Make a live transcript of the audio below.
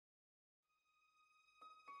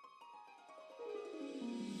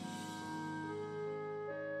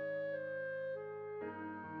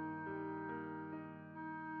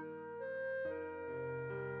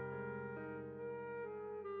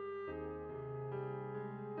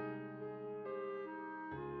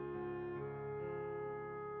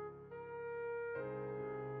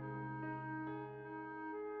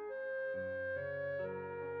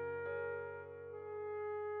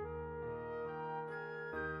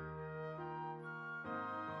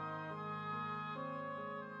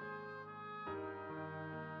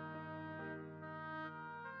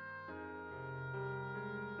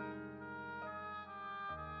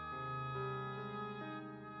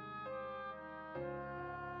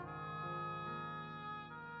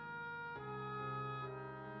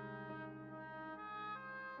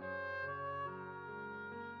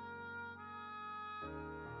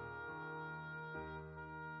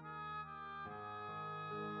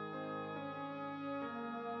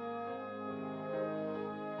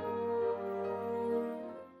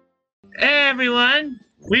Hey everyone,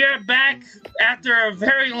 we are back after a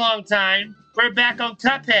very long time. We're back on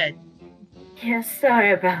Cuphead. Yeah,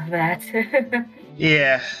 sorry about that.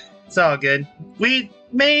 Yeah, it's all good. We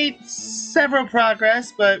made several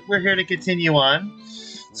progress, but we're here to continue on.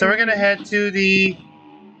 So we're gonna head to the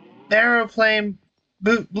aeroplane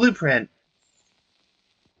blueprint.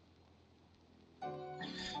 All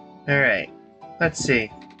right, let's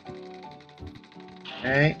see. All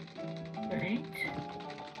right, Right.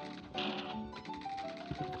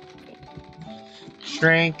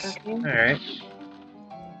 shrink. Okay. All right,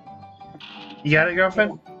 you got it,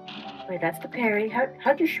 girlfriend. Wait, that's the parry.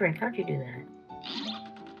 How'd you shrink? How'd you do that?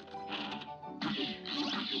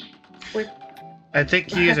 Wait. I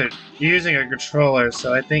think you're using a controller,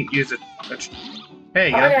 so I think use a. There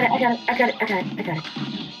you Oh, go. I got it.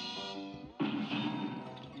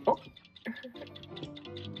 Oh.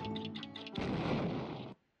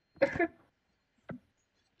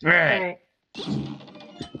 All right.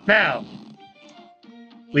 Alright. Now,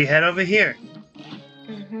 we head over here.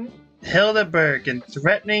 Mm-hmm. Hildeberg and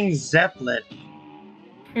threatening Zeppelin.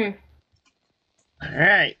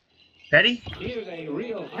 Alright. Ready? Here's a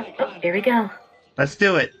real high Oh, here we go. Let's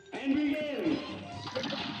do it. And begin.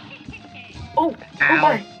 Oh, Ow. oh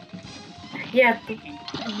my. Yeah,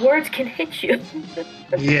 words can hit you.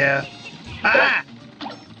 Yeah. Ah!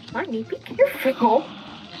 Honey, be careful.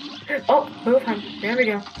 Oh, move on. There we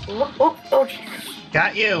go. Oh, Jesus.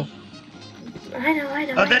 Got you. I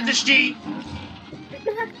know. Oh, that's a sheet.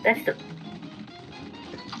 That's the...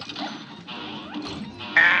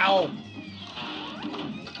 Ow.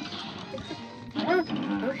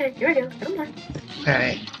 Oh, okay, here we go. Come on.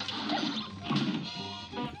 Alright.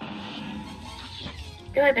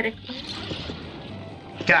 Go ahead, baby.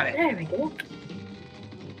 Got it. There we go.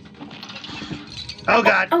 Oh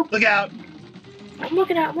god. Oh. Look out. I'm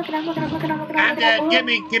looking out. I'm dead. Get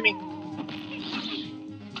me.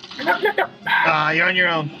 No. You're on your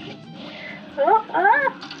own.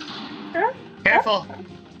 Oh. Careful.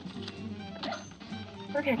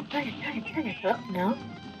 Okay. Oh, no.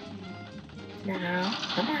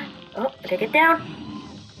 Come on. Oh, okay, get down.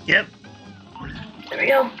 Yep. There we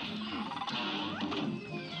go.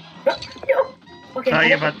 Oh, no. Okay. Oh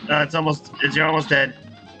yeah, but you're almost dead.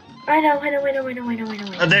 I know.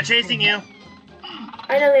 Oh, they're chasing you.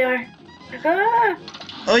 I know they are. Ah!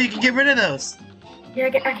 Oh, you can get rid of those. Yeah,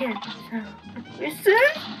 I can. So, you see?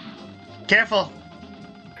 Careful.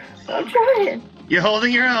 I'm trying. You're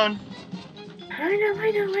holding your own. I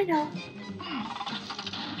know.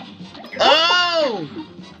 Oh!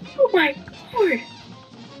 Oh my lord!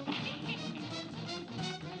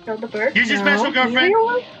 Kill the bird. Use your special, girlfriend.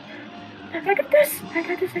 I got this.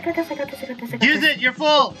 Use it. You're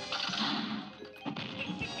full.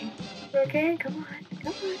 Okay, come on.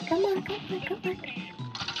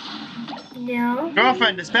 No.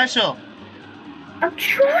 Girlfriend, the special. I'm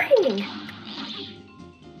trying.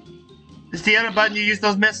 It's the other button you use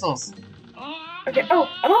those missiles. Okay.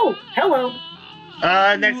 Oh. Hello.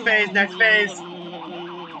 Next phase.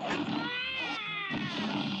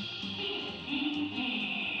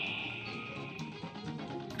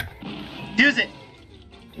 Use it.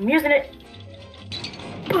 I'm using it.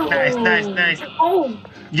 Nice. Oh.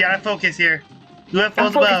 You gotta focus here. UFOs I'm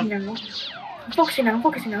above. focusing now.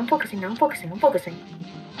 I'm focusing.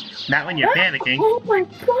 Not when you're panicking. Oh my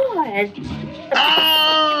god.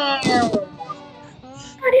 Oh!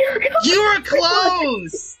 Honey, You were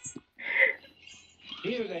close!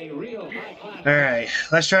 Here's a real high class. Alright,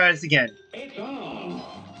 let's try this again. It's on.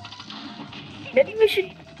 Maybe we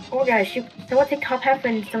should organize. Someone take top half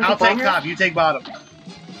and someone I'll take take bottom top, you take bottom.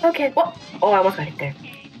 half. Okay. Well, I almost got hit there.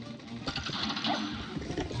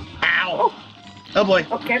 Ow! Oh boy.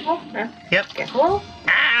 Oh, careful. Yep. Careful.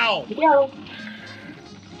 Ow! Here we go.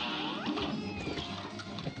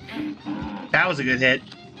 That was a good hit.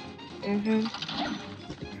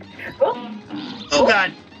 Oh. Oh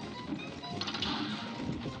god.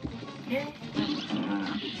 Okay.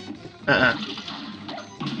 Uh-uh.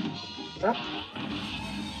 Oh.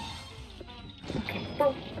 Okay.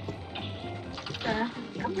 Oh.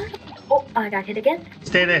 Come on. Oh, I got hit again.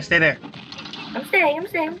 Stay there. I'm staying.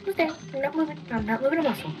 I'm not moving a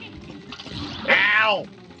muscle. Ow!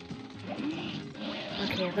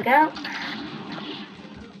 Okay, look out.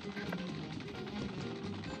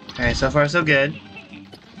 Alright, so far so good.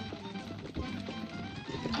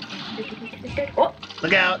 Oh,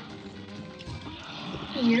 Look out.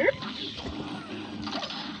 here.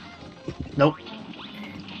 Nope.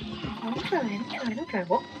 I'm trying.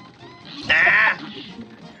 Oh. Ah!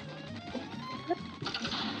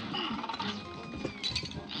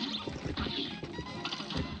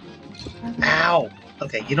 Ow!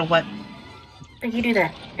 Okay, you know what? You do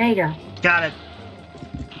that. There you go. Got it.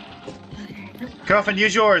 Okay. Girlfriend,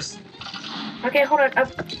 use yours. Okay, hold on. I kind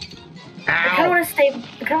of Ow. want to save.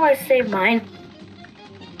 I kind of want to save mine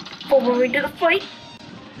for when we do the fight.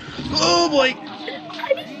 Oh boy.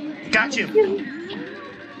 Got you.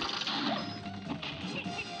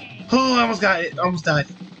 Oh, I almost got it. Almost died.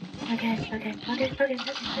 Okay. Use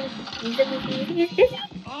it.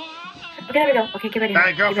 Okay, there we go. Okay, get ready. All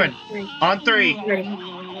right, girlfriend. Get ready. On 3. Get ready.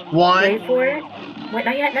 1. Wait for it. Wait,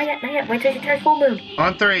 not yet. Wait till you turn full moon.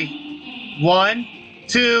 On 3. 1,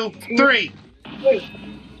 2, 3. Wait.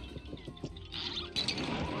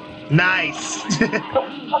 Nice.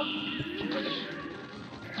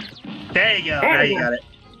 There you go. There Now we you go. got it.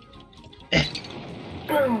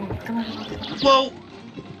 Boom. Come on. Whoa.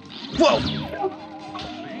 Whoa.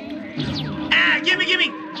 Ah, gimme.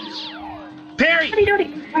 Parry. What are you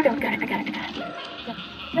doing? Oh, no, got it.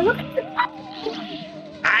 Now look.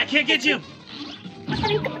 I can't get you.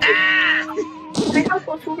 Honey, Ah. okay, how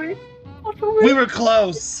close were we? We were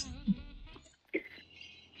close.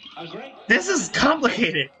 A great This is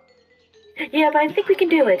complicated. Yeah, but I think we can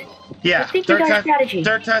do it. Yeah. I think we got a strategy.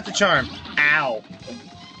 Third time's the charm. Ow.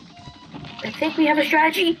 I think we have a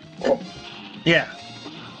strategy. Yeah.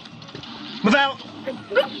 Move out.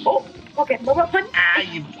 Oh, okay. Move up, hun. Ah,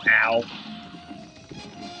 you. Ow.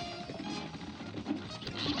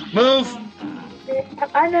 Move.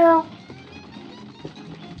 I know.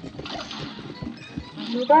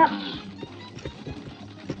 Move up.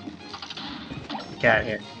 Get out of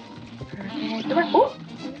here. Okay, come on. Oh.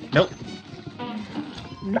 Nope.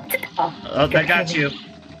 Oh, Oh, that got you. it's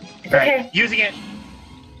All right, okay. using it.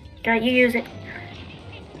 Got you use it.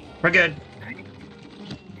 We're good.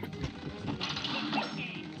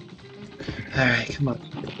 All right, come on.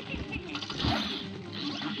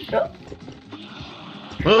 Oh,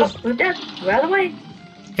 Move. move down. We're out of the way.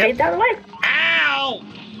 Stay out of the way. Ow!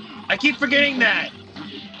 I keep forgetting that.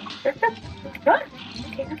 Huh?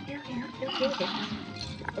 Okay.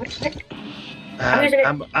 Wait. I'm using it.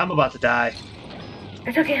 I'm about to die.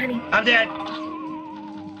 It's okay, honey. I'm dead.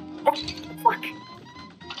 Oh, fuck.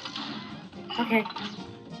 Okay.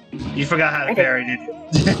 You forgot how to I did. parry, did you?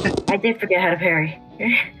 I did forget how to parry.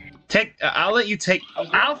 I'll let you take.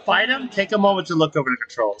 I'll fight him. Take a moment to look over the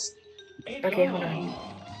controls. Okay, hold on.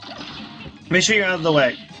 Make sure you're out of the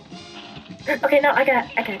way. Okay, no, I got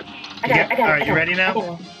it. All right, you ready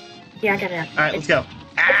now? Yeah, I got it now. All right, let's go.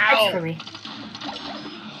 It's for Ow! me.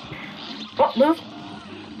 Oh, move.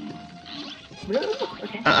 Move.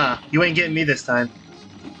 Okay. You ain't getting me this time.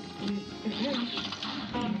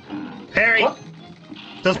 Parry. Oh,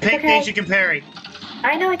 Those pink okay. things you can parry.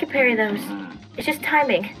 I know I can parry those. It's just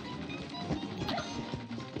timing.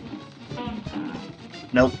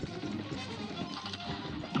 Nope.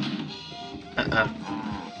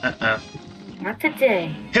 Not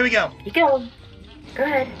today. Here we go. You go. Go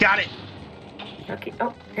ahead. Got it. Okay.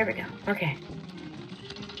 Oh, there we go. Okay.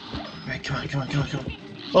 All right, come on.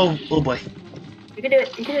 Oh boy. You can do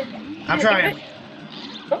it. I'm trying.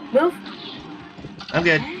 Oh, move. I'm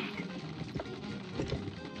good.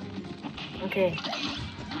 Okay.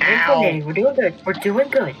 Ow! Okay, we're doing good.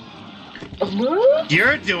 Oh, move.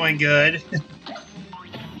 You're doing good.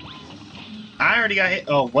 I already got hit.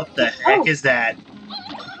 Oh, what the heck is that?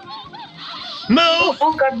 Move!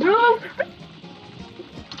 Oh God, move.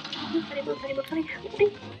 Honey.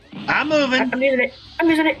 I'm moving. I'm using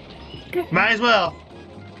it. Might as well.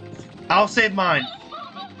 I'll save mine.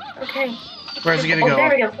 Okay. Where's it gonna Oh, go? there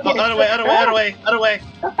we go. Oh, out of way.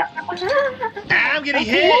 I'm getting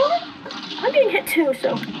hit. I'm getting hit too,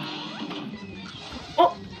 so.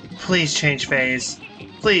 Oh. Please change phase.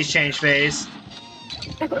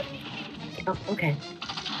 Oh, okay.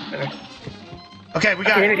 Okay, we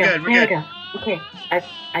got it. There we go. We're good. Go. Okay,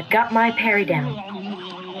 I've got my parry down.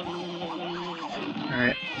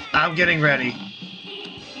 Alright. I'm getting ready.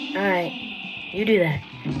 All right, you do that.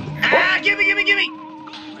 Ah, gimme!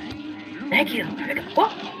 Thank you. There we go. Whoa.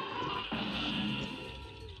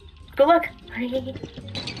 Good luck.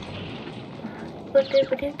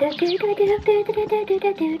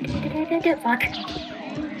 Fuck.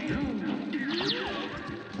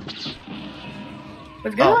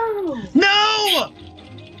 Let's go. Oh. No!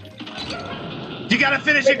 You gotta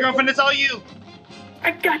finish it, girlfriend. It's all you.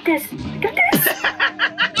 I got this.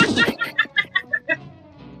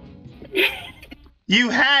 You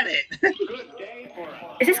had it. good day for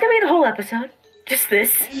us. Is this gonna be the whole episode? Just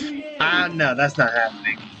this? No, that's not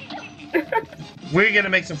happening. We're gonna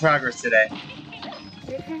make some progress today.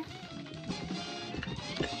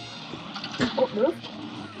 Oh, move.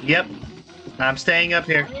 Yep. I'm staying up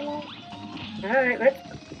here. Alright, let's.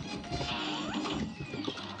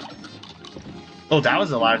 Oh, that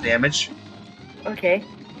was a lot of damage. Okay.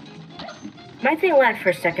 My thing lagged for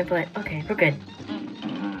a second, but okay, we're good.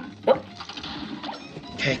 Oh,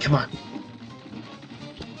 Okay, come on.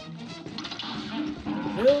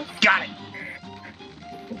 move. Got it.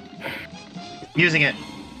 Using it.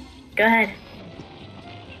 Go ahead.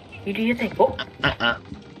 You do your thing. Oh,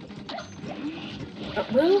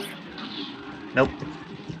 move. Nope.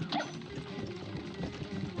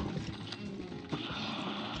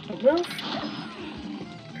 Move.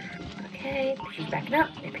 Okay, she's backing up.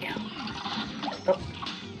 There we go. Oh.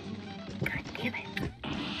 God damn it.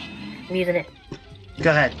 I'm using it.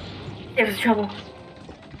 Go ahead. It was trouble.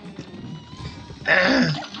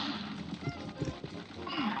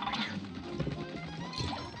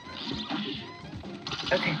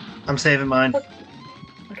 Okay. I'm saving mine.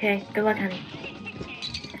 Okay, good luck, honey.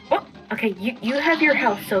 Oh, okay, you have your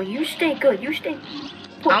health, so you stay good. You stay.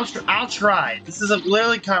 I'll try. This is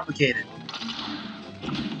literally complicated.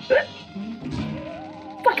 Fuck.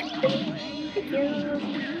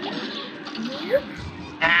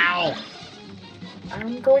 Ow!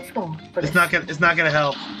 I'm going small. It's not gonna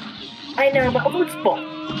help. I know, but I'm going small.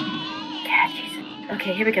 God, Jesus.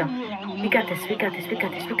 Okay, here we go. We got this. We got this. We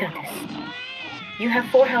got this. We got this. You have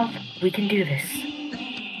 4 health. We can do this.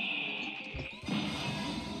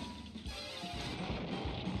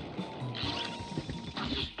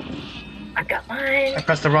 I got mine. I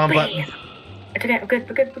pressed the wrong button. Bam. It's okay. I'm good.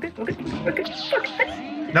 We're good. We're good. We're good. We're good. Fuck.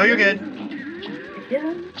 No, you're good.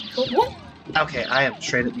 Yeah. So what? Okay, I am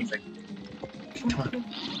straight at leaving. Come on.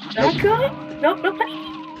 Back up. No, no, honey.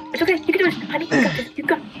 It's okay. You can do it. Honey, you got this. You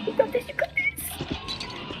got this. You got this. You got this.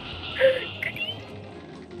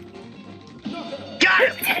 Got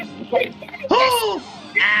it! Oh!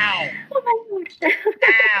 Ow! Oh my lord.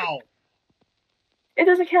 Ow! It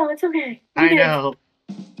doesn't count. It's okay. You I did it. know.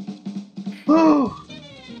 Whew.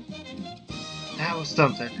 That was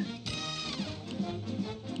something.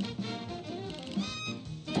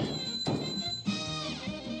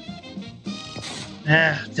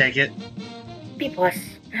 Take it. B plus.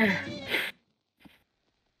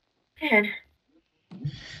 Man.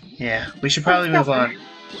 Yeah, we should probably move on.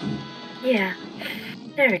 Yeah.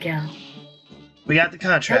 There we go. We got the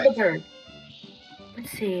Tell contract. the bird.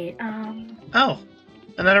 Let's see. Oh,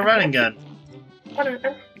 another running gun. Hold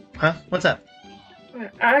on. Huh? What's up?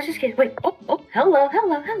 I was just kidding. Wait. Oh. Hello.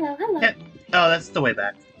 Yeah. Oh, that's the way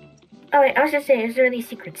back. Oh wait. I was just saying. Is there any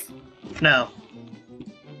secrets? No.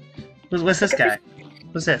 What's this guy?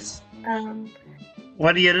 What's this?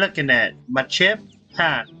 What are you looking at? My chip?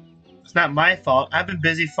 Ha. It's not my fault. I've been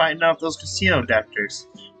busy fighting off those casino debtors.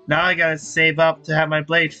 Now I gotta save up to have my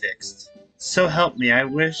blade fixed. So help me, I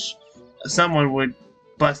wish someone would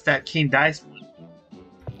bust that king dice one.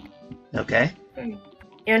 Okay. You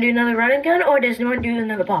wanna do another running gun, or does no one do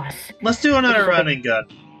another boss? Let's do another running gun.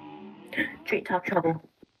 Treetop trouble.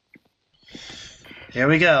 Here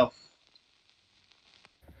we go.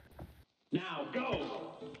 Now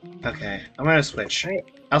go. Okay, I'm gonna switch. Alright.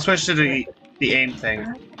 I'll switch to the aim thing.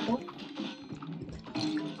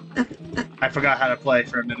 I forgot how to play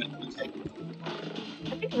for a minute. Okay.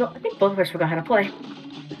 I think both of us forgot how to play.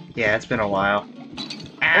 Yeah, it's been a while. Here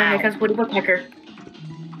Ow! comes Woody Woodpecker.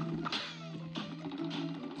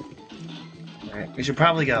 Alright, we should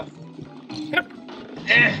probably go.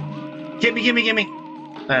 Gimme!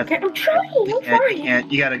 Okay, I'm trying.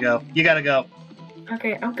 You gotta go.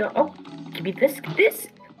 Okay, I'll go. Oh, give me this. Give this.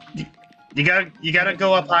 You gotta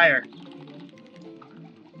go up higher.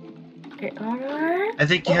 Okay, alright. I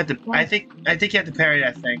think you have to. I think you have to parry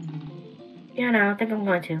that thing. Yeah, no, I think I'm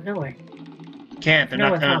going to. Don't worry. Can't. They're No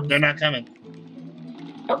not one coming. comes. They're not coming.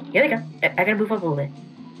 Oh, here they go. I gotta move up a little bit.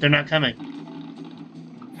 They're not coming.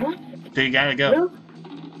 What? So you gotta go. Move.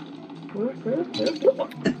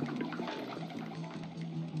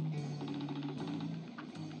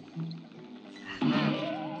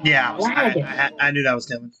 Yeah, Lag. I knew that was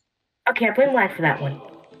coming. Okay, I blame lag for that one.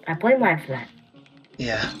 I blame lag for that.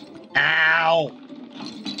 Yeah. Ow!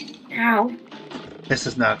 Ow. This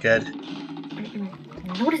is not good.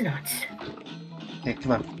 No, it is not. Hey,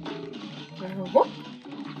 come on. Whoop.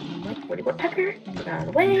 Woody Woodpecker. Get out of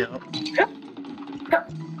the way. No. Hup.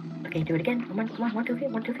 Okay, do it again. Come on. 1, 2, 3.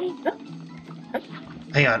 1, 2, 3. Hup.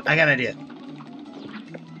 Hang on, I got an idea.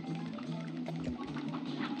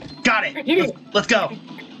 Got it! You did it. Let's go!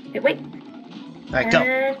 Hey, wait. Alright,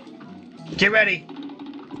 go. Get ready!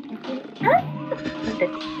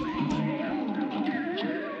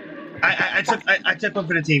 I took one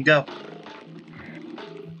for the team, go.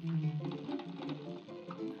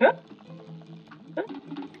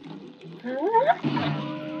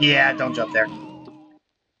 Yeah, don't jump there.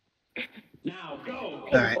 Now go.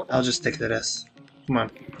 Alright, I'll just stick to this. Come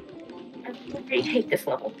on. I already hate this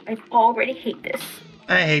level. I already hate this.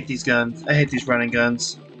 I hate these guns. I hate these running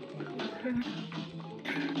guns.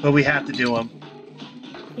 But we have to do them.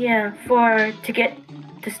 Yeah, to get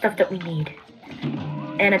the stuff that we need.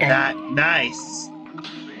 And a die. Nice.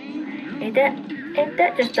 Ain't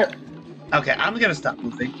that just a... Okay, I'm gonna stop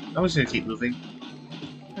moving. I'm just gonna keep moving.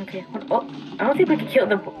 Okay. Oh, I don't think we can kill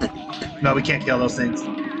them. No, we can't kill those things.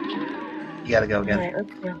 You gotta go again. Alright,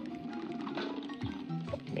 let's go.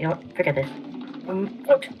 You know what? Forget this.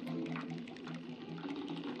 Oops.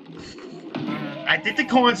 I think the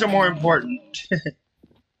coins are more important.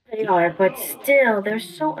 They are, but still, they're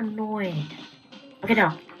so annoying. Okay,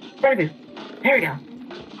 now. Front of you. There we go.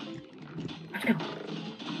 Let's go.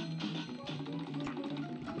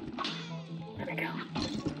 There we go.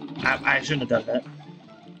 I shouldn't have done that.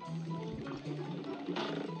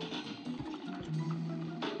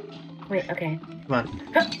 Wait, okay. Come on.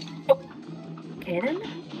 Huh. Oh. Okay, then.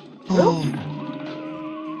 Oh.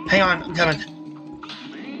 Hang on, I'm coming.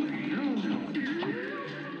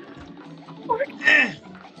 Eh.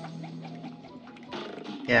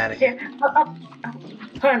 Get out of here. Here. Oh.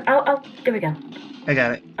 Hold on. There we go. I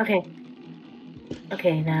got it. Okay.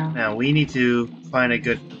 Okay, now. Now we need to find a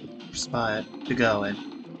good spot to go in.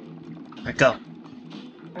 Alright, go.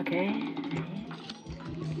 Okay.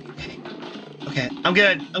 Okay, I'm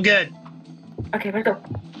good. I'm good. Okay, let's go.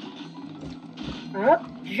 Up,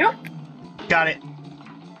 jump. Got it.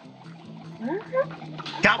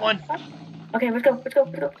 Got one. Okay, let's go. Let's go.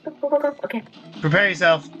 Let's go. Go. Go. Go. Okay. Prepare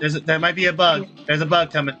yourself. There might be a bug. There's a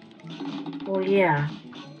bug coming. Well, yeah.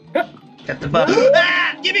 Get the bug.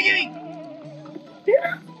 Ah! Gimme!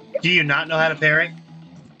 Do you not know how to parry?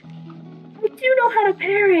 I do know how to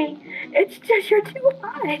parry. It's just you're too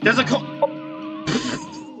high. There's a Can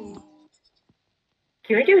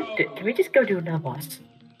we just go do another boss?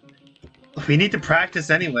 We need to practice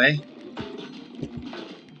anyway.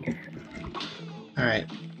 Alright.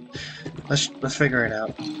 Let's figure it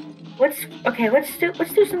out. Let's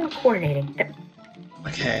do some coordinating.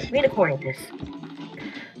 Okay. We need to coordinate this.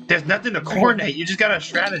 There's nothing to coordinate, you just gotta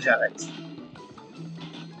strategize.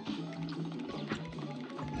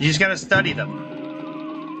 You just gotta study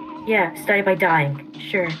them. Yeah, study by dying.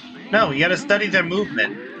 Sure. No, you gotta study their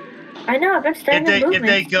movement. I know, I've been studying their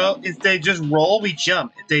movement. If they just roll, we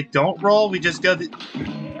jump. If they don't roll, we just go.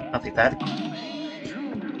 I'll take that.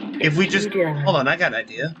 If we just hold on, I got an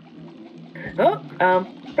idea. Oh,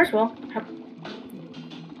 first of all,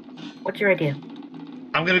 what's your idea?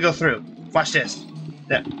 I'm gonna go through. Watch this.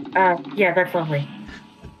 There. Yeah, that's lovely.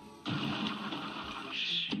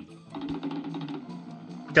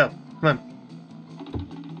 Go. Come on.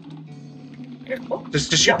 Oh,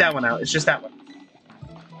 Just shoot that one out. It's just that one.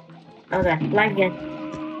 okay, lag again.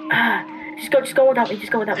 Just go without me.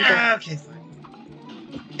 Just go without me. Go. Okay,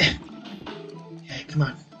 fine. Okay, come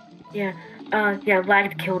on. Yeah, yeah,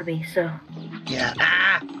 lag killed me, so. Yeah.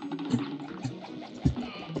 Ah!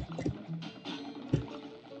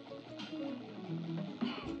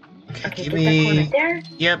 Okay, Give get that corner me. there.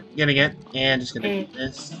 Yep, getting it. And just gonna Okay. do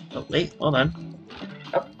this. Oh, wait, hold on.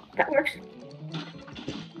 Oh, that works.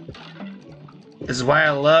 This is why I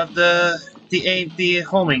love the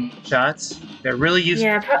homing shots. They're really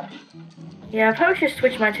useful. Yeah, I probably should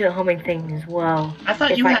switch mine to the homing thing as well. I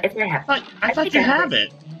thought you had. I thought you have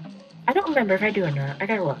it. I don't remember if I do or not. I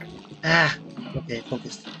gotta look. Ah, okay,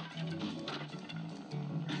 focused.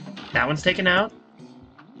 That one's taken out.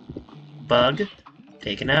 Bug,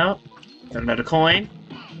 taken out. Got another coin.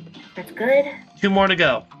 That's good. 2 more to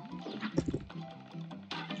go.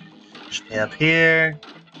 Stay up here.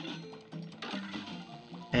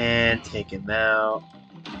 And take him out.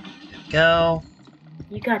 There we go.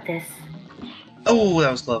 You got this. Oh, that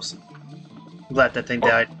was close. I'm glad that thing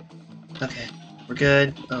died. Okay, we're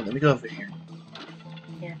good. Oh, let me go over here.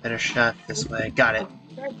 Yeah. Better shot this way. Got it.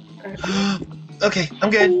 Oh, Okay, I'm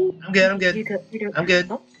good. I'm good. I'm good.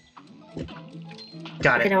 Oh.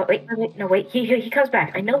 Got Okay, it. no, wait. He comes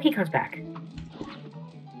back. I know he comes back.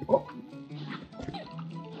 Oh.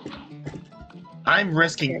 I'm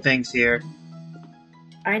risking things here.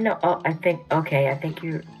 I know. Oh, I think you're at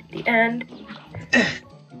the end. You're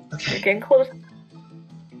Okay. getting close.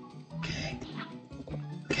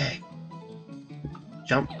 Okay.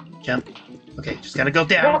 Jump. Okay, just gotta go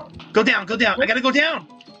down. Go down. I gotta go down.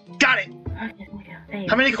 Got it. Okay, there you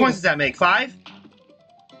How many go. coins does that make? 5?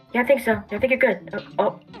 Yeah, I think so. I think you're good.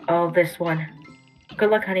 Oh, this one. Good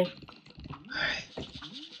luck, honey.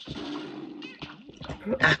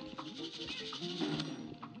 Alright. Ah.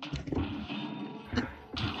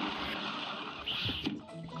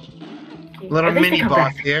 Okay, Little at least they mini come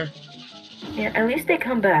boss back. here. Yeah, at least they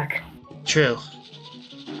come back. True.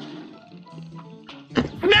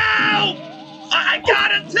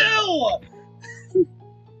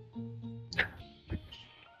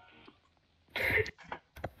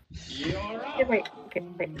 Okay, wait. Okay,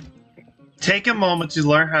 wait. Take a moment to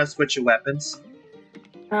learn how to switch your weapons.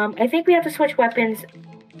 I think we have to switch weapons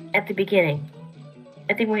at the beginning.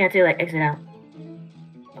 I think we have to, like, exit out.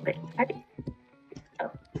 Okay.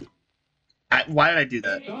 Why did I do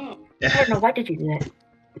that? I don't know. Why did you do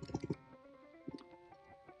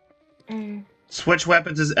that? Switch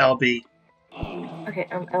weapons is LB. Okay,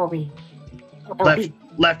 LB. Oh, LB.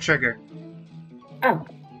 Left trigger. Oh.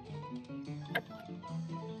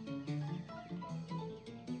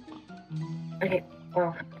 Okay,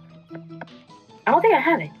 well. I don't think I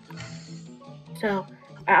have it. So,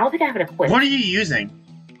 I don't think I have it equipped. What are you using?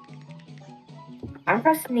 I'm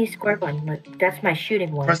pressing the square button. Like, that's my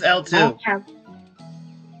shooting one. Press L2.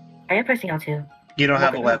 I am pressing L2. You don't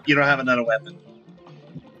have a weapon. You don't have another weapon.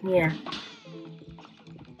 Yeah.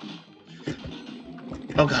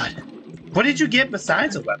 Oh god. What did you get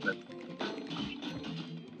besides a weapon?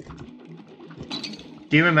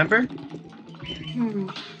 Do you remember?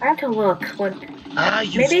 I have to look. When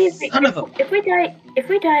you son of a... If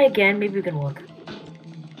we die again, maybe we can look.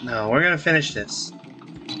 No, we're gonna finish this.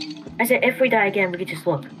 I said if we die again, we could just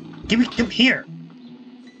look. Come here.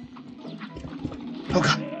 Oh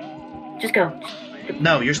god. Just go.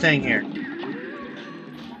 No, you're staying here.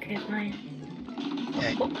 Okay, fine.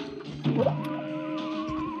 Okay.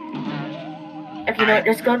 Okay, you know what?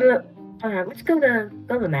 Let's go to the. Let's go to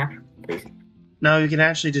the map, please. No, you can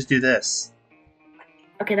actually just do this.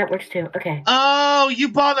 Okay, that works too. Okay. Oh, you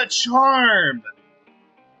bought a charm.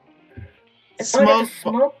 Smoke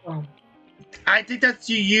bomb. I think that's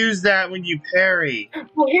you use that when you parry.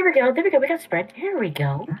 Oh, here we go. There we go. We got spread. Here we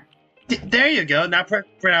go. There you go. Now press.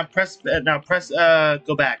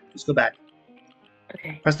 Go back. Just go back.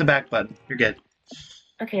 Okay. Press the back button. You're good.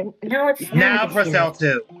 Okay. Now press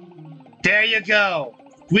L2. There you go.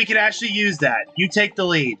 We can actually use that. You take the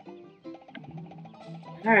lead.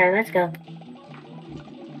 All right. Let's go.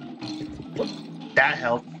 That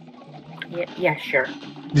helped. Yeah. Sure.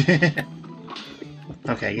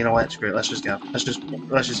 Okay. You know what? Screw it. Let's just go. Let's just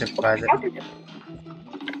improvise it. All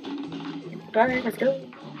right. Let's go.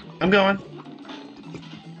 I'm going.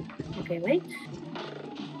 Okay. Wait.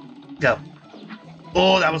 Go.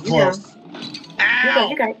 Oh, that was close. Ow!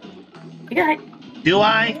 You got it. You got it. Do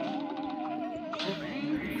I?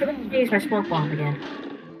 I'm gonna use my smoke bomb again.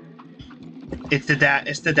 It's the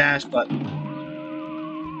dash button.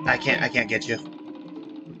 I can't get you.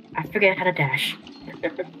 I forget how to dash.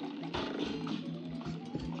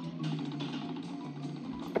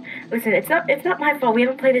 Listen, it's not my fault. We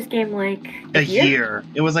haven't played this game like a year.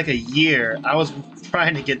 It was like a year. I was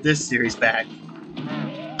trying to get this series back.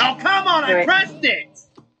 Oh come on! I pressed it.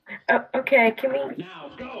 Oh, okay. Can we? Now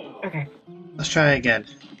go. Okay. Let's try again.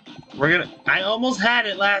 I almost had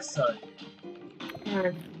it last time. How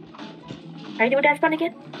do you do a dash button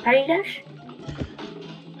again? How do you dash?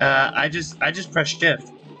 I just press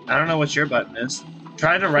shift. I don't know what your button is.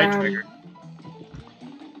 Try the right trigger.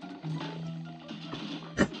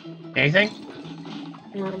 Anything?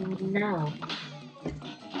 No.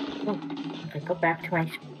 Oh, okay, go back to my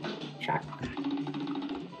shot.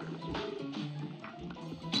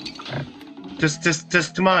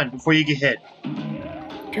 Just come on before you get hit.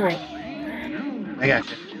 Too late. I got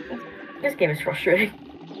you. This game is frustrating.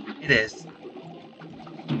 It is.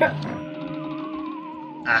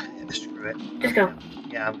 Screw it. Just go.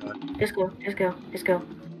 Yeah, I'm going. Just go.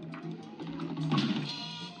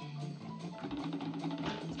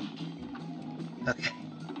 Okay.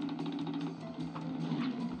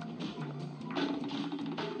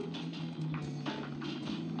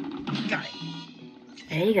 Got it.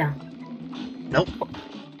 There you go. Nope.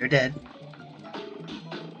 You're dead.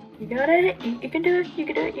 You got it. You can do it. You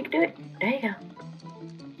can do it. There you go.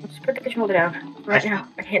 Let's put the controller down. Right now.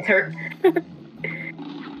 My hands hurt.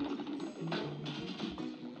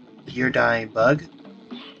 You're dying, bug.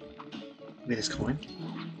 Give me this coin.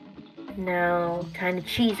 Now, time to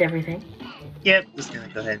cheese everything. Yep, just gonna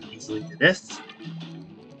go ahead and easily do this.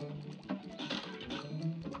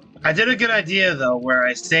 I did a good idea though, where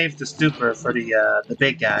I saved the stupor for the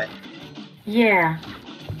big guy. Yeah.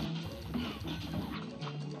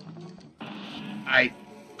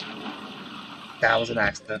 That was an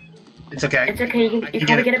accident. It's okay. It's okay. You can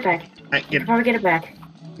probably get it back. You can probably get it back.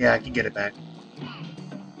 Yeah, I can get it back.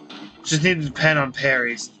 Just need to depend on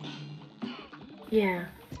parries. Yeah.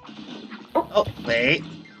 Oh, wait.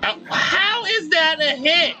 Oh, how is that a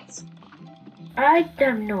hit? I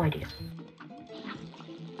have no idea.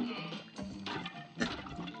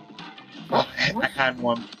 Oh, I had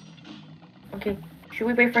one. Okay. Should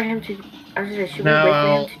we wait for him to... I was gonna say, should we wait for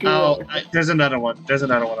him to do... There's another one. There's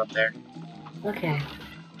another one up there. Okay.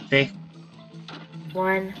 See?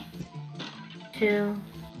 1, 2.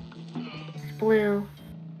 It's blue.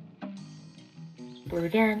 Blue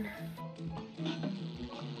again.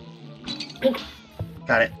 Pink.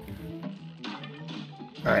 Got it.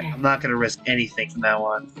 Alright, Okay. I'm not gonna risk anything from now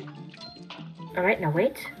on. Alright, now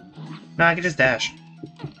wait. No, I can just dash.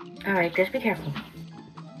 Alright, just be careful.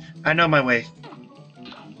 I know my way.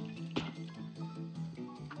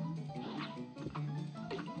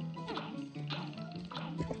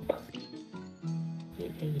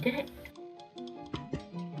 You did it.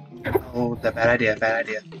 Oh, that bad idea, bad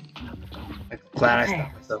idea. I'm glad Okay. I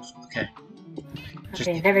stopped myself. Okay. Just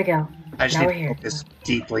Okay, need- there we go. I just Now need we're to here. focus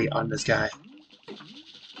deeply on this guy.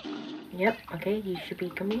 Yep, okay, he should be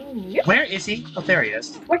coming. Yep, Where is he? Oh, there he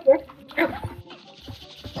is. we're here.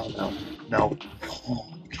 Oh, no. No. Oh,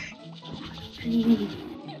 okay.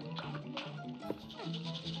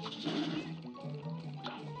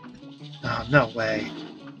 Oh, no way.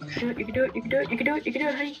 You can do it, you can do it, you can do it, you can do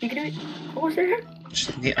it, honey, you can do it. Almost there.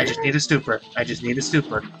 I just need a super. I just need a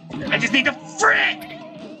super. I just need a frick!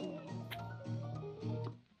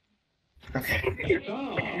 Okay.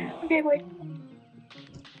 Okay, wait.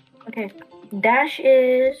 Okay, dash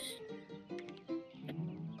is...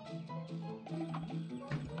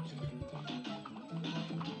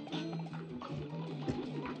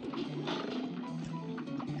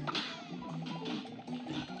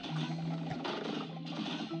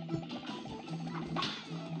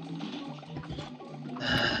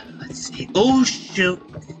 Let's see. Oh, shoot.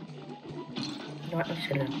 You know what, I'm just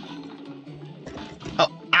gonna go.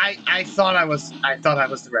 Oh, I thought I was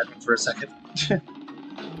the red one for a second.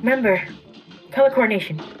 Remember, color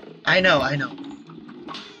coordination. I know.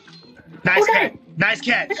 Nice got catch. it. Nice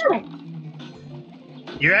catch. I got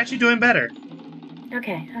it. You're actually doing better.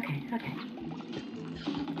 Okay.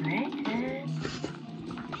 Alright, and...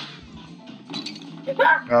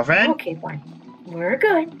 Ah! Girlfriend? Okay, fine. We're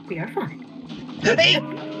good. We are fine. Hey!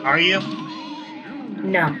 Are you?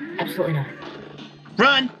 No, absolutely not.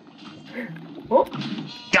 Run! Oh,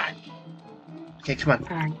 Got it. Okay, come on.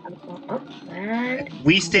 and...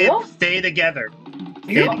 We stay Whoa. together.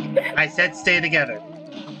 Yeah. I said stay together.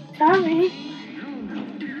 Sorry.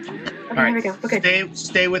 Okay, here we go. We're good.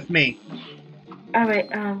 Stay with me. Alright,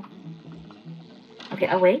 okay,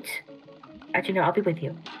 I'll wait. Actually, no, I'll be with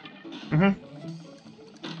you.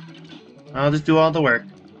 I'll just do all the work.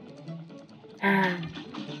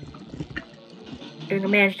 Doing a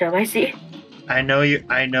man's job, I see. I know you're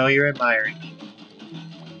admiring.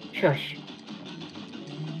 Shush.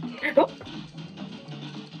 Oh,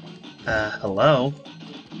 Hello?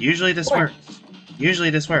 Usually this What? works.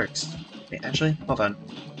 Wait, actually, hold on.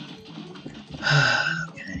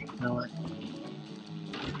 Okay, you know what?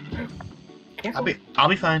 careful. I'll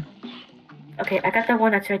be fine. Okay, I got the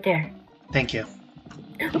one that's right there. Thank you.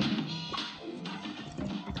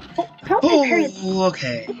 Oh, how did I parry? Oh,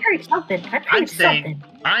 okay. I parried something. I parried something.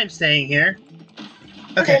 I'm staying here.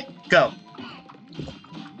 Okay, go.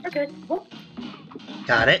 We're good. Oh,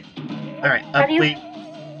 Got it. Alright, How do you- wait.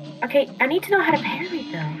 okay, I need to know how to parry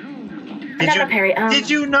though. Did not you, parry. did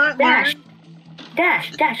you not Dash. learn?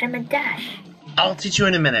 Dash. I meant dash. I'll teach you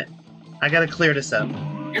in a minute. I gotta clear this up.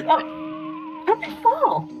 Oh, how did I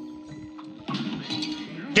fall?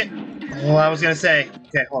 Well, I was gonna say.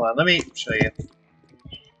 Okay, hold on. Let me show you.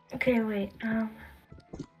 Okay, wait.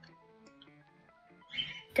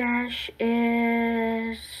 Dash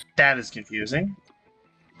is. That is confusing.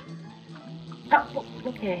 Oh,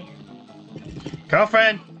 okay.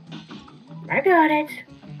 Girlfriend! I got it.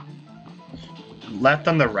 Left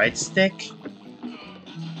on the right stick?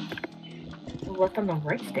 Left on the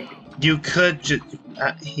right stick. You could just.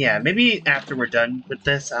 Yeah, maybe after we're done with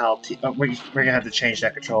this, we're gonna have to change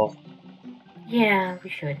that control. Yeah, we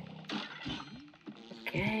should.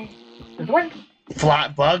 Okay. There's one.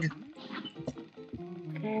 Flat bug?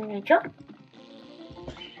 Okay, jump.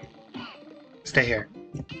 Stay here.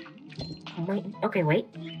 Wait. Okay, wait.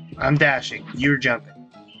 I'm dashing. You're jumping.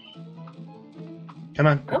 Come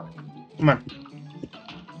on. Oh. Come on.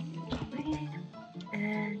 Wait.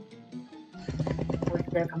 And. Wait,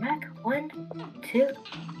 there, come back. 1, 2,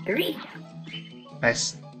 3.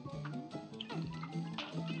 Nice.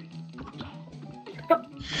 Oh.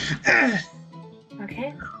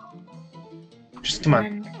 Okay. Just come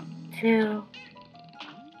on. 1, 2,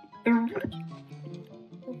 3.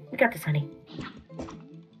 We got this, honey.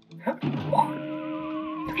 Huh?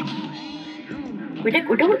 Okay.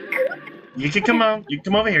 We're doing good. You can come on. You can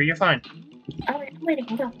come over here. You're fine. Alright, I'm waiting.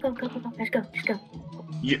 Go. Let's go. Just go.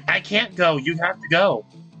 I can't go. You have to go.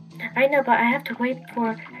 I know, but I have to wait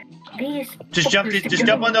for these. Just jump. fuckers to Just go.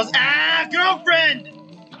 jump on those. Ah, girlfriend!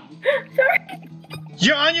 Sorry.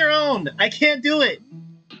 You're on your own. I can't do it.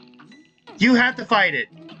 You have to fight it.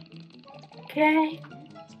 Okay.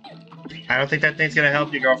 I don't think that thing's gonna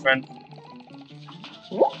help you, girlfriend.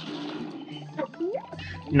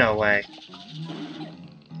 No way.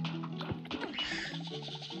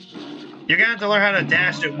 You're gonna have to learn how to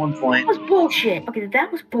dash at one point. That was bullshit. Okay,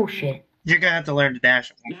 that was bullshit. You're gonna have to learn to dash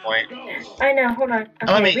at one point. I know. Hold on.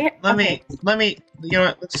 Okay. Let me. You know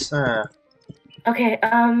what? Let's Okay.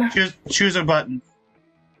 choose a button.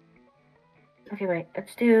 Okay. Wait.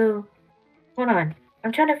 Let's do. Hold on.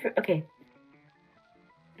 I'm trying to. Okay.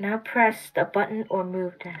 Now press the button or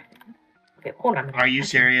move down. Okay. Hold on a minute. Are you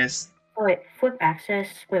serious? Oh wait. Flip access.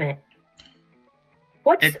 Wait a minute.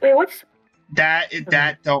 What's that?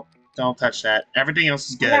 Don't touch that. Everything else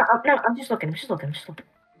is good. No, I'm just looking.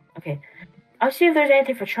 Okay. I'll see if there's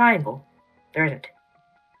anything for triangle. There isn't.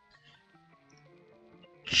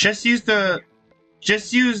 Just use the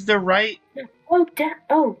right.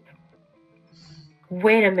 Oh.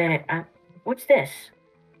 Wait a minute. What's this?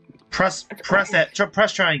 Press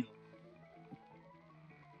triangle.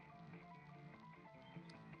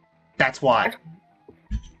 That's why.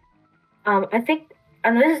 I think.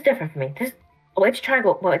 This is different for me. It's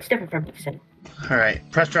triangle. Well, it's different from me. So. All right.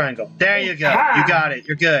 Press triangle. There you go. Ah. You got it.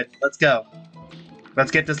 You're good. Let's go. Let's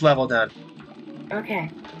get this level done. Okay.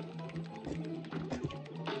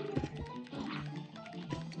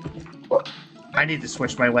 I need to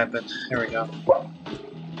switch my weapon. There we go. Well,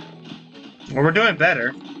 we're doing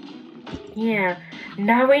better. Yeah.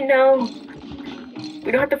 Now we know.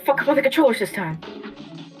 We don't have to fuck up with the controllers this time.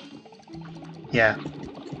 Yeah.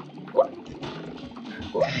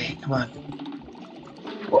 Hey, come on.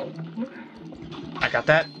 I got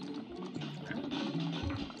that.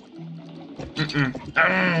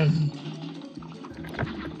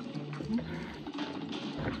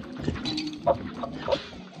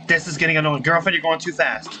 This is getting annoying. Girlfriend, you're going too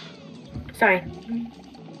fast. Sorry.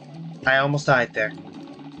 I almost died there.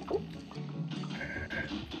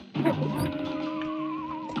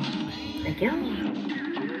 Thank you.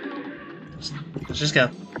 Let's just go.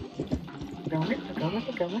 Going.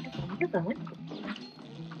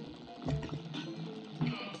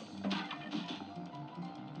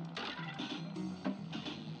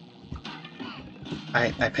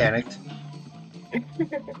 I panicked.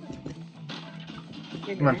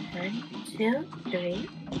 Come on. 1, 2, 3,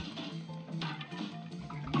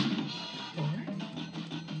 4.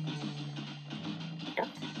 Stop.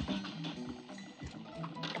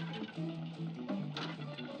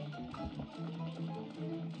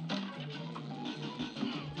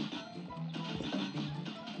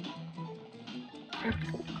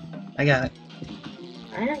 I got it.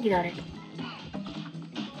 I know you got it.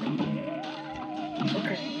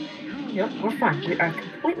 Okay. Yep, we're fine. We are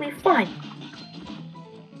completely fine.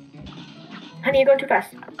 Honey, you're going too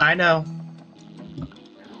fast. I know.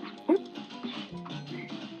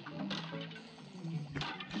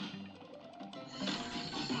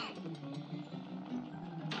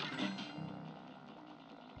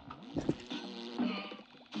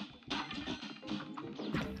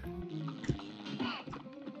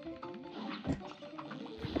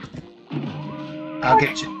 I'll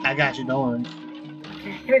get you. I got you. Don't worry.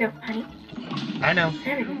 Okay, here we go, honey. I know.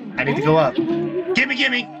 There we go. I need to go up.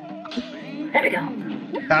 Gimme! There we go.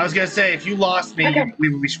 I was gonna say, if you lost me, Okay. we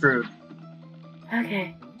would be screwed.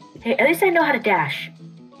 Okay. Hey, at least I know how to dash.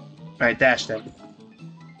 Alright, dash then.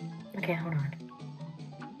 Okay, hold on.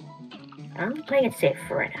 I'm playing it safe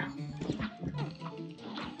for right now.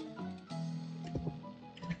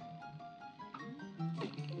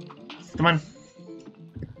 Come on.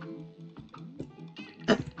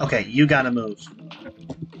 Okay, you gotta move.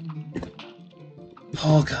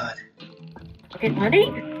 Oh god. Okay, honey?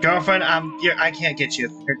 Girlfriend, I can't get you.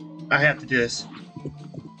 I have to do this.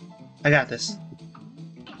 I got this.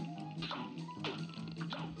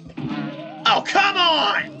 Oh, come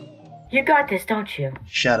on! You got this, don't you?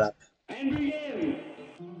 Shut up. And begin.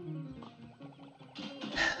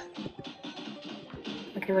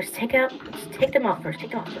 Okay, let's take them out first. Take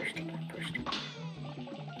them out first.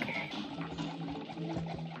 Okay.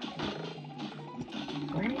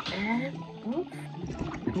 Wait, and move.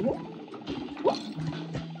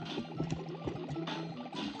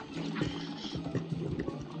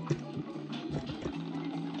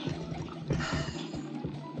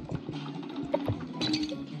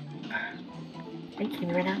 Thank you,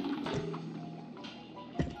 right now.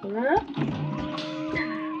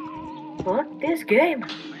 Fuck this game.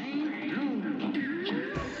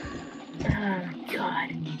 Oh, God.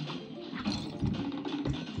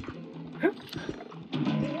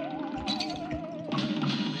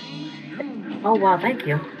 Oh wow, thank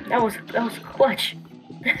you. That was clutch.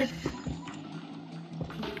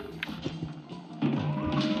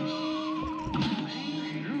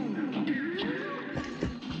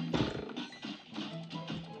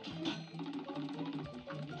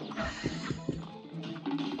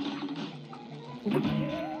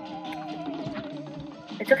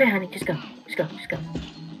 It's okay, honey. Just go. Just go. Just go.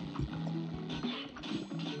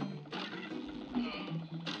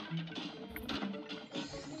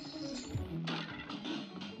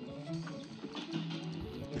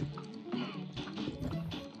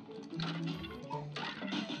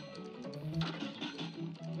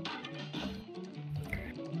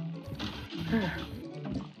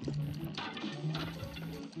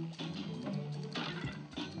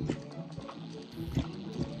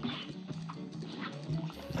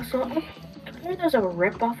 Also, I remember there was a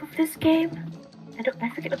rip-off of this game. I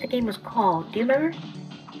forget what the game was called. Do you remember?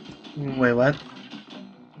 Wait, what?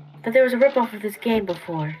 That there was a rip-off of this game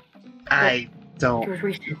before. I It don't. was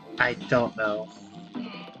recent. I don't know.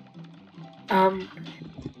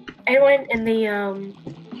 Anyone in the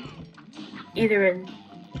either in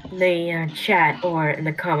the chat or in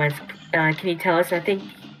the comments, can you tell us? I think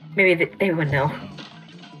maybe they would know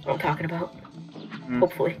what I'm talking about.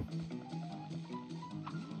 Hopefully.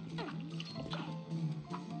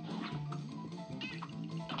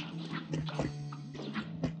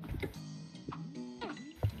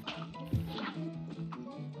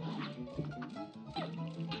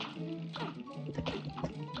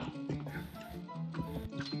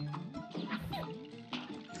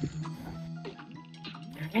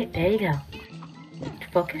 Alright, there you go.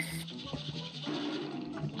 Focus.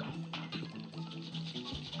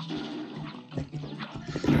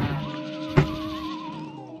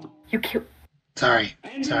 You cute. Sorry.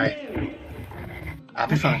 I'll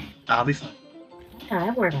be fine. I'll be fine. No, I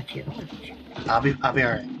worry about you. I'll be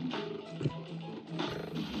alright.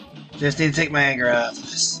 Just need to take my anger out of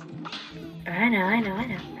this. I know.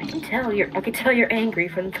 I can tell you're angry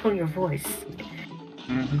from the tone of your voice.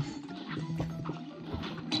 Mm-hmm.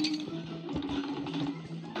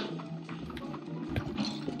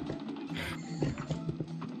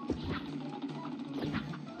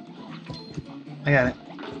 I got it.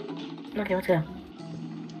 Okay, let's go.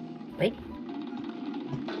 Wait,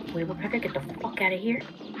 Woodpecker, get the fuck out of here.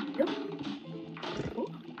 Nope. Ooh.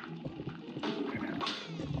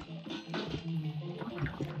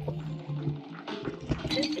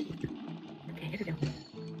 Okay, here we go.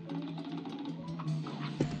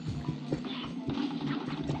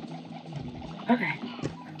 Okay.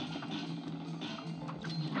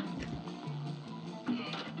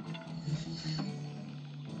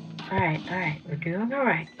 Alright. We're doing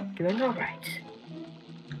alright.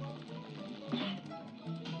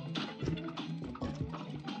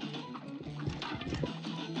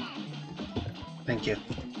 Thank you.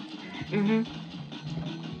 Mm-hmm.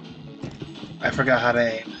 I forgot how to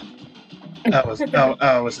aim. It was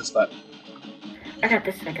this button. I got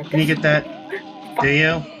this. Can you get that? Do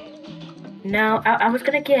you? No, I was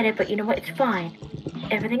gonna get it, but you know what? It's fine.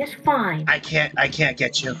 Everything is fine. I can't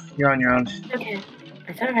get you. You're on your own. Okay.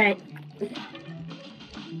 That's alright.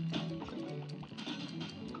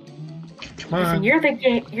 Come on. Listen,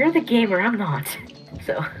 you're the gamer, I'm not.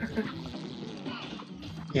 So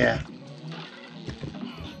Yeah.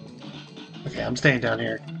 Okay, I'm staying down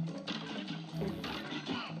here.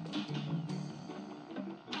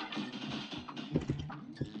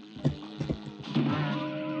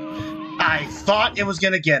 I thought it was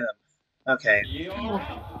gonna get him. Okay.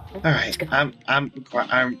 All right. I'm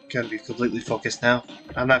gonna be completely focused now.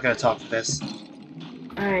 I'm not gonna talk for this.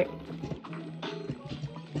 alright.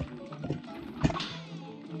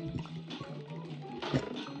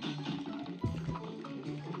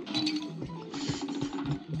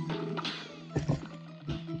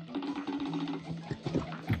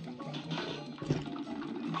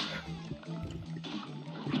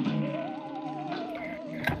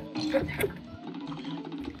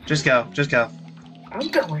 Just go. I'm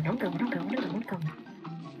going.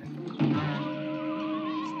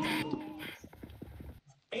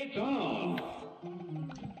 It's on.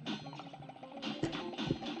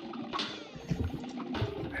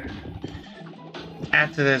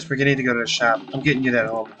 After this, we're gonna need to go to the shop. I'm getting you that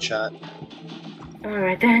home shot.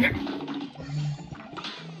 Alright then.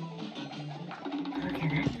 Okay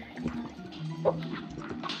then. Oh.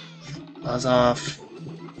 Buzz off.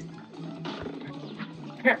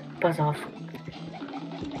 Buzz off.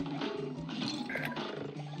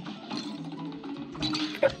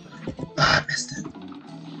 Ah, I missed it.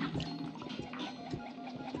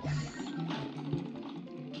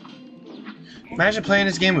 Imagine playing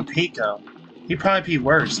this game with Pete, though. He'd probably be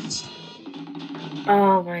worse.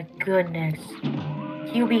 Oh my goodness.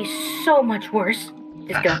 You'll be so much worse.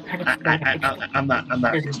 Just go, honey. I'm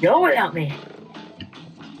not. Just go without me.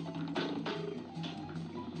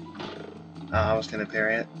 Oh, I was gonna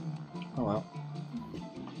parry it. Oh well.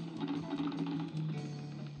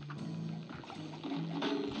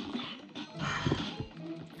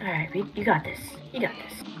 You got this. You got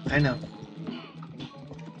this. I know.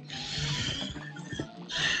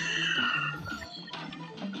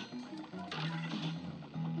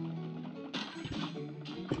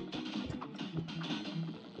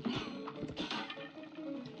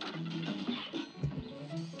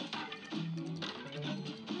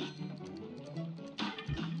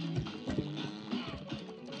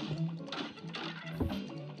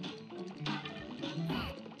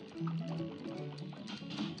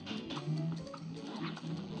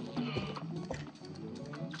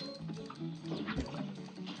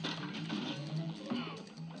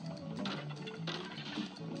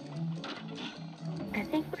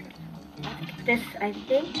 I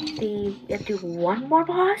think we have to do one more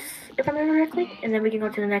boss, if I remember correctly, and then we can go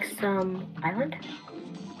to the next island.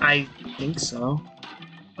 I think so.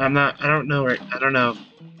 I don't know. I don't know.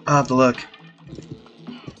 I'll have to look.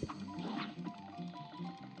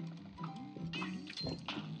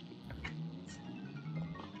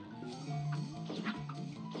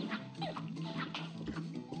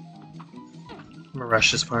 I'm gonna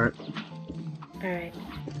rush this part. Alright.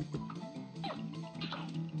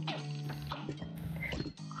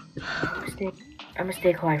 I'm gonna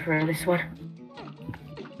stay quiet for this one.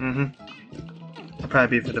 Mm-hmm. It'll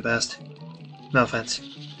probably be for the best. No offense.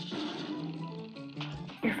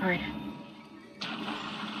 You're fine.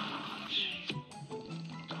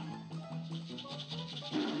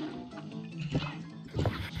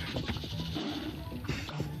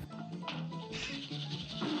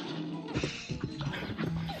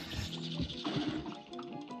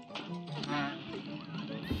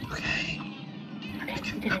 Okay. Okay,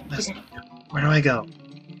 you did it. You did it. Where do I go?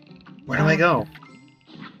 Where do I go?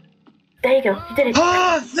 There you go. You did it.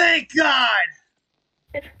 Oh, thank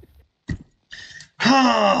God!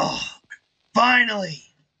 Oh, finally!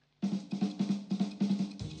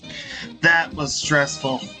 That was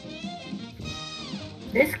stressful.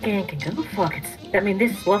 This game can go fuck itself. I mean,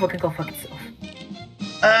 this level can go fuck itself.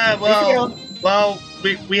 We'll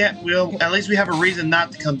at least we have a reason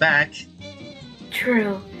not to come back.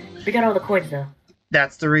 True. We got all the coins though.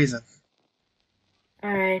 That's the reason.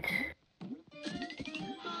 Alright.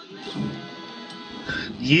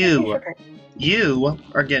 You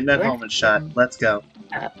are getting that What? helmet shot. Let's go.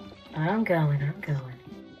 I'm going.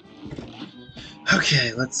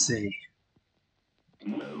 Okay, let's see.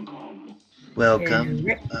 Welcome.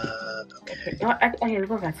 Okay. Okay, we'll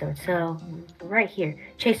go back to it. So, right here.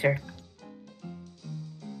 Chaser.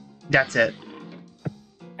 That's it.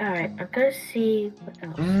 Alright, I'm gonna see what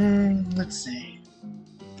else. Let's see.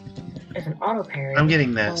 There's an auto parry. I'm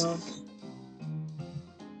getting this.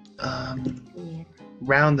 Yeah.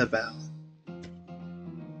 Roundabout.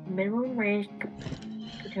 Minimum range.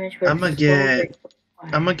 I'm gonna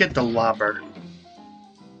get the lobber.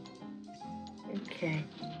 Okay.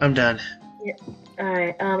 I'm done. Yeah.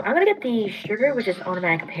 Alright, I'm gonna get the sugar, which is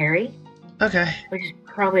automatic parry, Okay. which is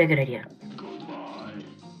probably a good idea.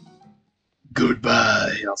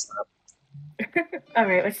 Goodbye. I'll stop.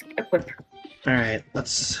 Alright, let's equip. Alright,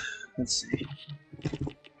 let's see.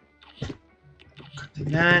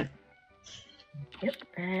 Equipping that. Yep.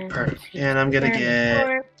 And Perfect. And I'm gonna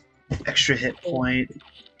get extra hit point.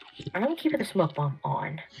 I'm gonna keep the smoke bomb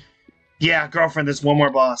on. Yeah, girlfriend, there's one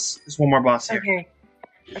more boss. There's one more boss here. Okay.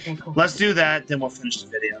 Okay, cool. Let's do that, then we'll finish the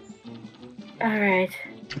video. Alright.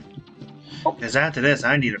 Because after this,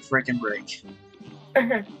 I need a freaking break.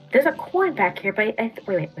 There's a coin back here, but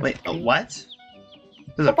wait. A what?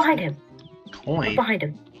 There's Look behind him. coin? Look behind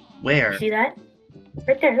him. Where? You see that?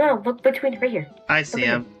 Right there. No, look between right here. I see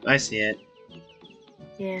him. I see it.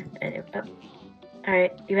 Yeah.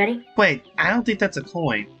 Alright, you ready? Wait, I don't think that's a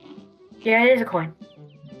coin. Yeah, it is a coin.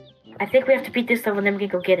 I think we have to beat this level and then we can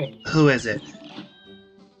go get it. Who is it?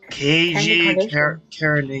 KG Carnation.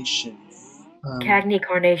 Carnation. Cagney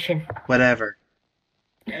Carnation. Whatever.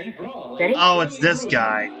 Ready? Oh, it's this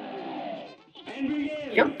guy.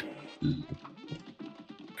 Yep.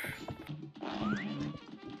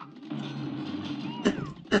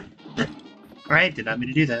 Alright, did not mean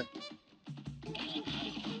to do that.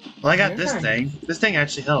 Well, I got this Yeah. thing. This thing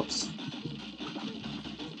actually helps.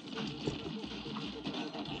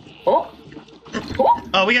 Oh! Oh!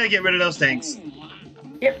 Oh, we gotta get rid of those things.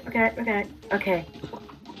 Yep, okay.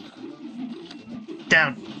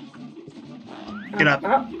 Down. Get up.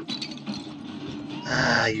 Up.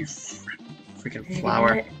 Ah, you freaking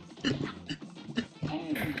flower.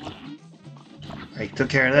 Alright, took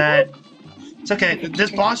care of that. It's okay.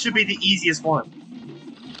 This boss should be the easiest one.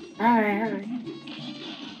 Alright.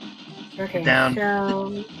 Okay, Down.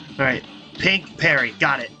 so... Alright. Pink parry.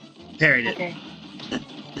 Got it. Parried it. Okay.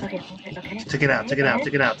 Okay. Took it out.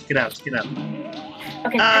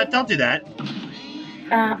 Okay. Honey. Don't do that.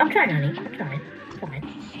 I'm trying, honey. I'm trying. Come on.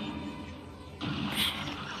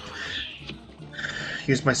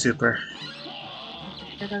 Use my super.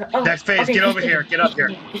 Oh, Next phase, okay, get he's over here. changing. Get up here.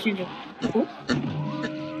 He's changing. Ooh.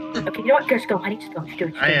 Okay, you know what? Just go, honey. Just go. Just do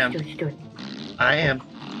it. Just I do it. am. Just do it. I am.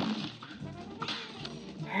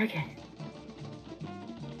 Okay.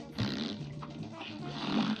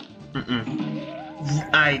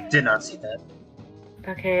 I did not see that.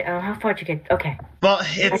 Okay. How far did you get? Okay. Well,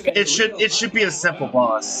 it should be a simple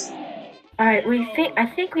boss. All right. I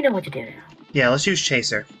think we know what to do now. Yeah, let's use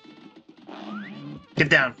Chaser. Get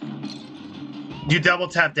down. You double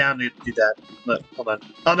tap down to do that. Look, hold on.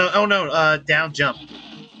 Oh no, down jump.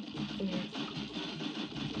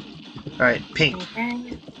 Alright, pink.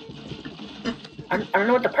 Okay. I don't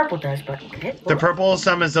know what the purple does, but okay. The purple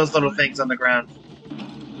summons those little things on the ground.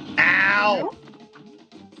 Ow!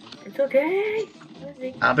 It's okay.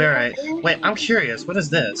 I'll be alright. Wait, I'm curious. What is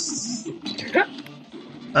this?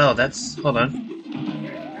 Oh, that's... Hold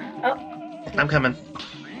on. Oh. I'm coming.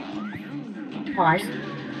 Pause.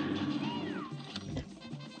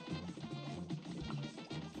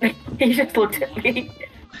 He just looked at me.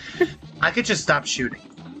 I could just stop shooting.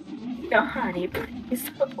 No, honey, please.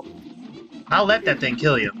 I'll let that thing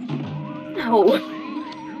kill you. No.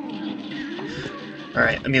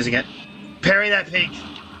 Alright, I'm using it. Parry that pink.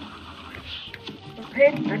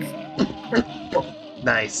 Okay, that's purple.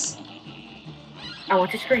 Nice. I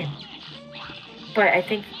want to scream. But I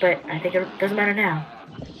think it doesn't matter now.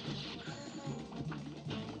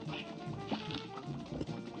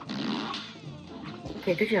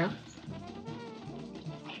 Okay, good job.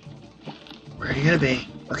 Where are you gonna be?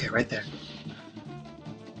 Okay, right there.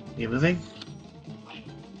 You moving?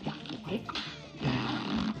 Okay.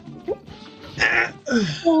 Ah.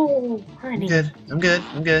 Oh, I'm honey. good. I'm good.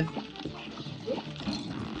 I'm good.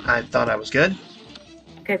 I thought I was good.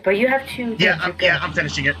 Okay, but you have to. Yeah, I'm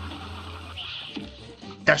finishing it.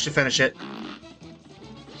 That should finish it.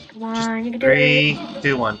 Come on, Just you can do 3, it.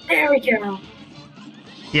 2, 1. There we go.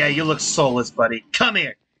 Yeah, you look soulless, buddy. Come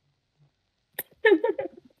here.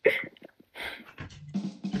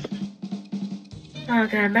 Oh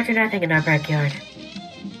god, imagine that thing in our backyard.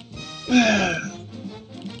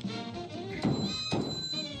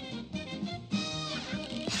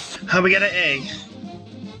 How we get an A?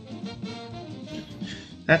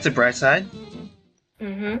 That's a bright side.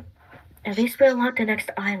 Mm-hmm. At least we unlocked the next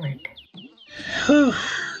island. Whew.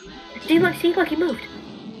 See, look, he moved.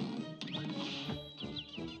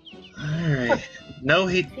 Alright. No,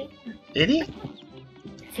 he... See? Did he? Yes,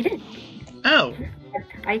 he did. Oh.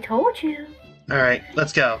 I told you. Alright,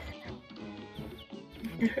 let's go.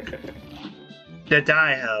 The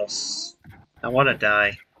die house. I want to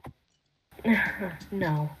die.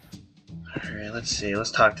 No. Alright, let's see.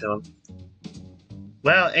 Let's talk to him.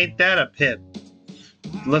 Well, ain't that a pip?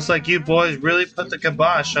 Looks like you boys really put the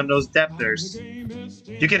kibosh on those debtors.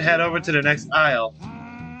 You can head over to the next aisle.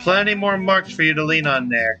 Plenty more marks for you to lean on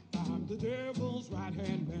there.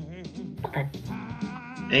 Okay.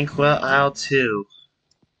 Inkwell aisle 2.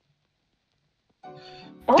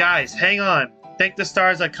 Oh. Guys, hang on. Thank the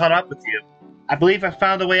stars I caught up with you. I believe I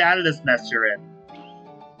found a way out of this mess you're in.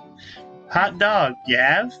 Hot dog, you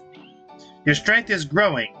have? Your strength is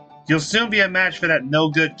growing. You'll soon be a match for that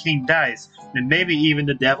no-good King Dice, and maybe even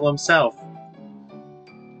the devil himself.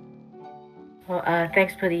 Well,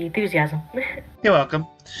 thanks for the enthusiasm. You're welcome.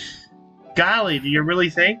 Golly, do you really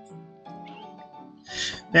think?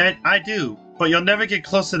 Man, I do, but you'll never get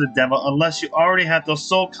close to the devil unless you already have those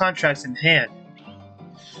soul contracts in hand.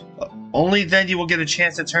 Only then you will get a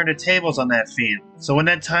chance to turn the tables on that fiend. So when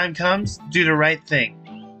that time comes, do the right thing.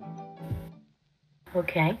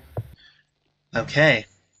 Okay. Okay.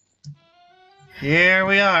 Here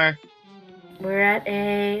we are. We're at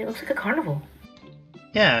looks like a carnival.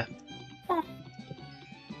 Yeah. Oh.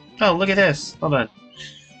 Oh, look at this. Hold on.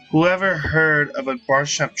 Whoever heard of a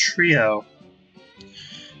barbershop trio?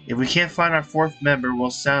 If we can't find our fourth member,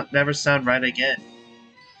 we'll never sound right again.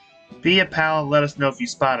 Be a pal and let us know if you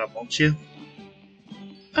spot him, won't you?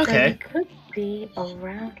 Okay. So he could be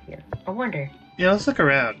around here. I wonder. Yeah, let's look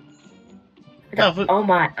around. Oh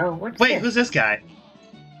my. Oh, what's Wait, this? who's this guy?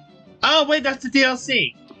 Oh, wait, that's the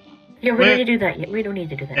DLC. Yeah, we don't need to do that yet. We don't need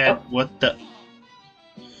to do that. And Oh. what the?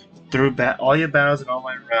 Through all your battles and all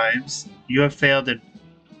my rhymes, you have failed in...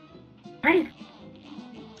 Right.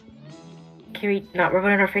 Can we not rub it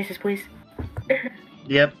in our faces, please?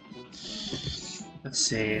 Yep. Let's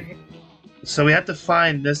see. So we have to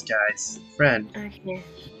find this guy's friend. Okay.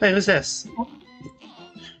 Wait, who's this? Oh.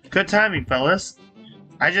 Good timing, fellas.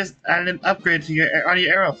 I just added an upgrade to your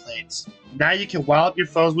aeroplanes. Now you can wallop your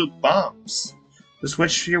foes with bombs. To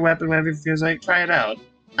switch your weapon whenever it feels like. Try it out.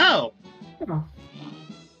 Oh, Oh.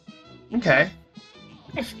 okay.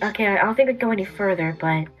 Okay, I don't think we go any further,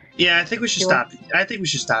 but Yeah, I think we should You stop. I think we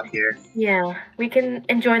should stop here. yeah, we can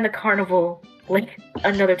enjoy the carnival like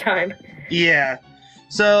another time. Yeah.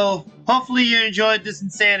 So hopefully you enjoyed this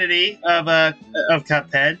insanity of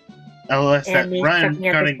Cuphead. LOS that And me running sucking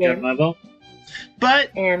at this gun game. level.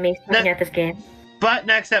 But And me sucking at this game.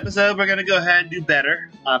 next episode we're gonna go ahead and do better,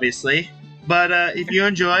 obviously. But if you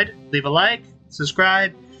enjoyed, leave a like,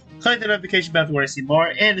 subscribe, click the notification bell if you want to see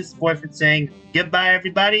more. And this is Boyfriend saying goodbye,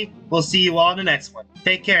 everybody. We'll see you all in the next one.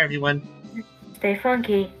 Take care, everyone. Stay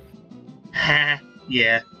funky. Ha,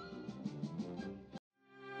 yeah.